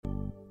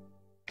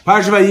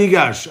Parashat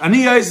Vayigash.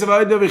 Ani Yosef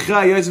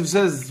Avichai. Yosef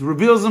says,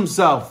 reveals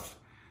himself.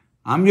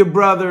 I'm your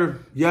brother.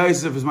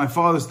 Yosef, is my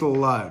father still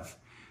alive?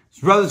 His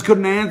brothers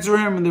couldn't answer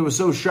him, and they were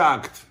so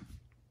shocked.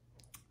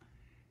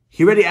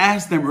 He already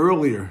asked them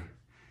earlier.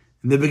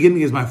 In the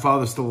beginning, is my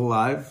father still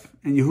alive?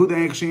 And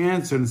Yehuda actually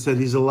answered and said,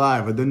 he's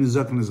alive. Adon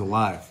Zakan is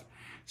alive.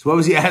 So what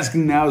was he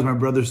asking now? Is my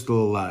brother still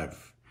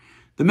alive?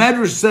 The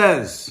Medrash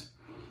says,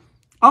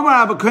 woe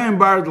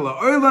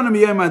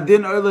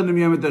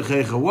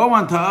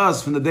unto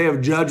us from the day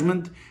of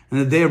judgment and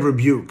the day of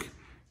rebuke.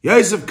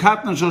 Yosef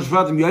Katnan Shal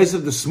Shvatim,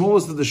 Yosef, the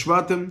smallest of the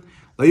Shvatim,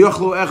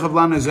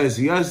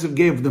 Yosef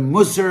gave them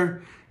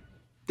Musar.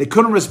 They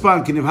couldn't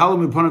respond.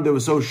 They were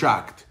so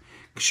shocked.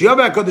 When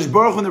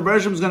the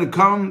Bereshim is going to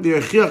come,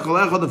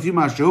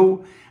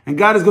 and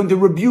God is going to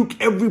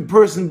rebuke every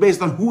person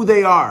based on who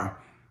they are.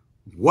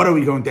 What are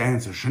we going to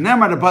answer?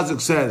 Shanemar, the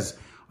pasuk says,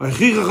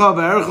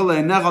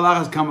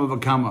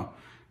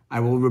 I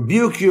will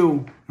rebuke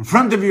you in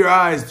front of your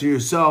eyes to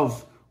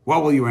yourself.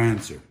 What will you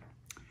answer?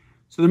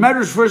 So the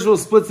Medrash first of all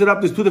splits it up.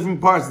 There's two different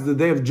parts. There's the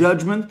day of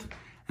judgment,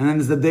 and then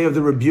there's the day of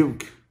the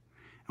rebuke.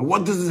 And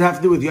what does this have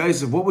to do with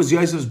Yosef? What was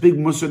Yosef's big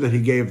musar that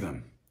he gave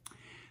them?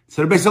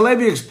 So Rabbi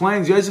Salevi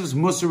explains Yosef's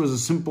musar was a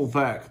simple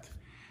fact.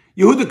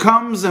 Yehuda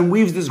comes and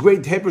weaves this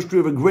great tapestry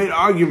of a great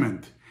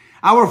argument.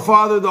 Our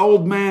father, the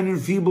old man,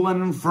 enfeebled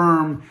and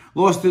infirm,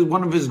 lost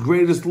one of his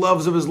greatest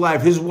loves of his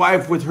life, his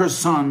wife with her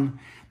son.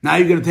 Now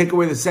you're going to take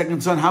away the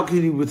second son. How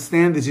can he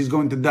withstand this? He's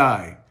going to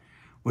die.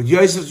 What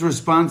Yosef's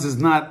response is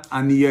not,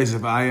 Ani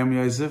Yosef, I am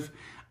Yosef.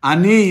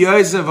 Ani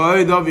Yosef,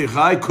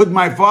 could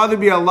my father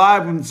be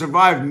alive and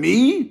survive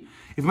me?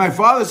 If my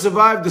father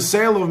survived the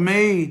sale of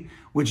me,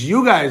 which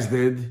you guys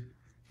did,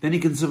 then he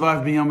can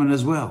survive Binyamin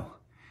as well.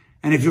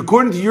 And if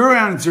according to your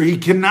answer, he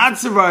cannot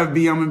survive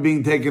Binyamin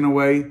being taken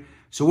away,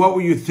 so what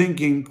were you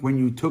thinking when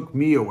you took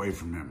me away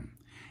from him?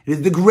 It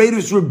is the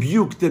greatest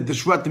rebuke that the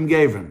Shvatim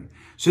gave him.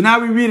 So now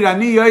we read it,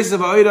 Ani Yosef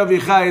ha'od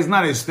avichai is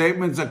not a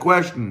statement, it's a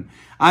question.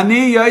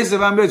 Ani Yosef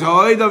ha'od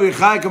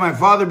avichai, can my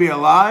father be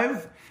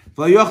alive?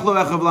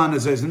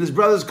 And his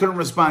brothers couldn't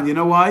respond. You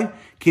know why?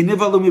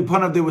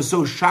 They were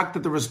so shocked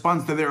at the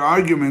response to their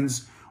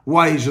arguments,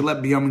 why he should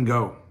let Binyamin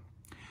go.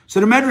 So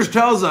the Medrash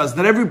tells us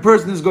that every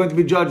person is going to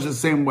be judged the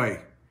same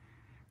way.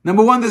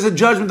 Number one, there's a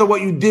judgment of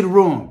what you did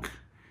wrong.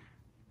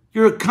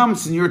 You're a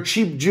kamsin, you're a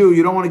cheap Jew,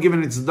 you don't want to give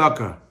any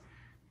tzedakah.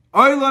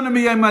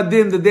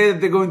 The day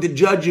that they're going to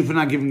judge you for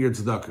not giving your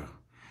tzedakah.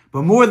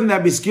 But more than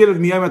that, be scared of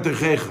miyayim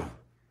atechecha.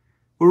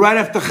 We're right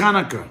after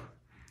Chanukah.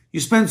 You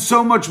spend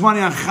so much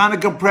money on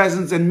Chanukah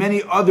presents and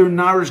many other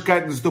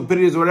narishkeit and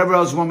stupidities, or whatever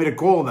else you want me to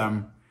call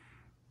them.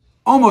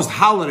 Almost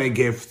holiday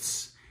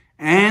gifts.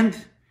 And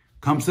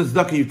comes to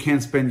tzedakah, you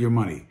can't spend your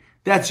money.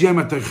 That's Yom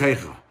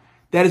HaTorah.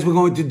 That is, we're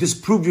going to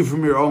disprove you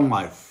from your own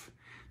life.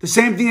 The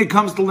same thing it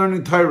comes to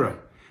learning Torah.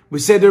 We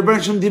say the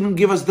Rebbe didn't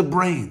give us the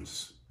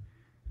brains.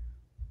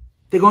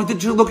 They're going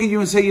to look at you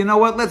and say, you know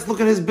what, let's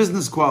look at his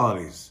business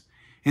qualities.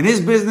 In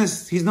his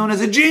business, he's known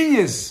as a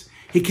genius.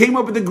 He came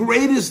up with the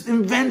greatest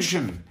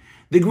invention,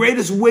 the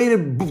greatest way to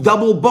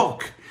double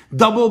book,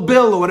 double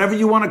bill, or whatever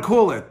you want to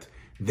call it.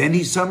 Then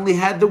he suddenly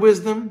had the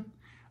wisdom.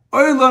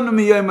 How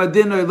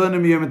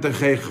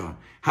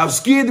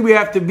scared do we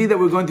have to be that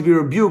we're going to be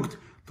rebuked?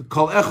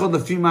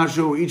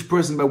 Each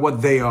person by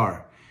what they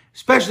are.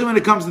 Especially when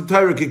it comes to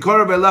Torah. The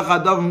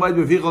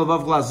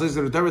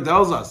Torah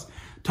tells us,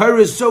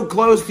 Torah is so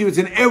close to you, it's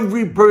in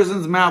every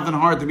person's mouth and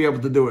heart to be able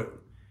to do it.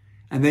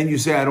 And then you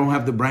say, I don't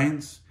have the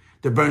brains.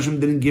 The Bereshim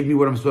didn't give me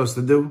what I'm supposed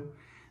to do.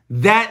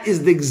 That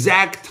is the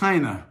exact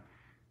taina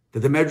that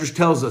the Medrash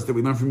tells us that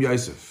we learn from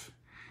Yosef.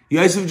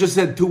 Yosef just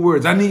said two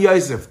words, Ani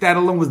Yosef. That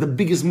alone was the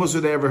biggest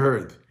musar they ever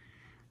heard.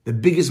 The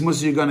biggest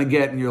musar you're going to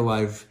get in your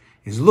life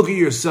is look at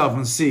yourself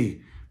and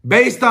see,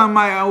 based on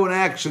my own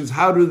actions,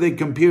 how do they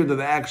compare to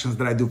the actions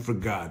that I do for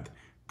God?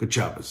 Good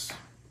Shabbos.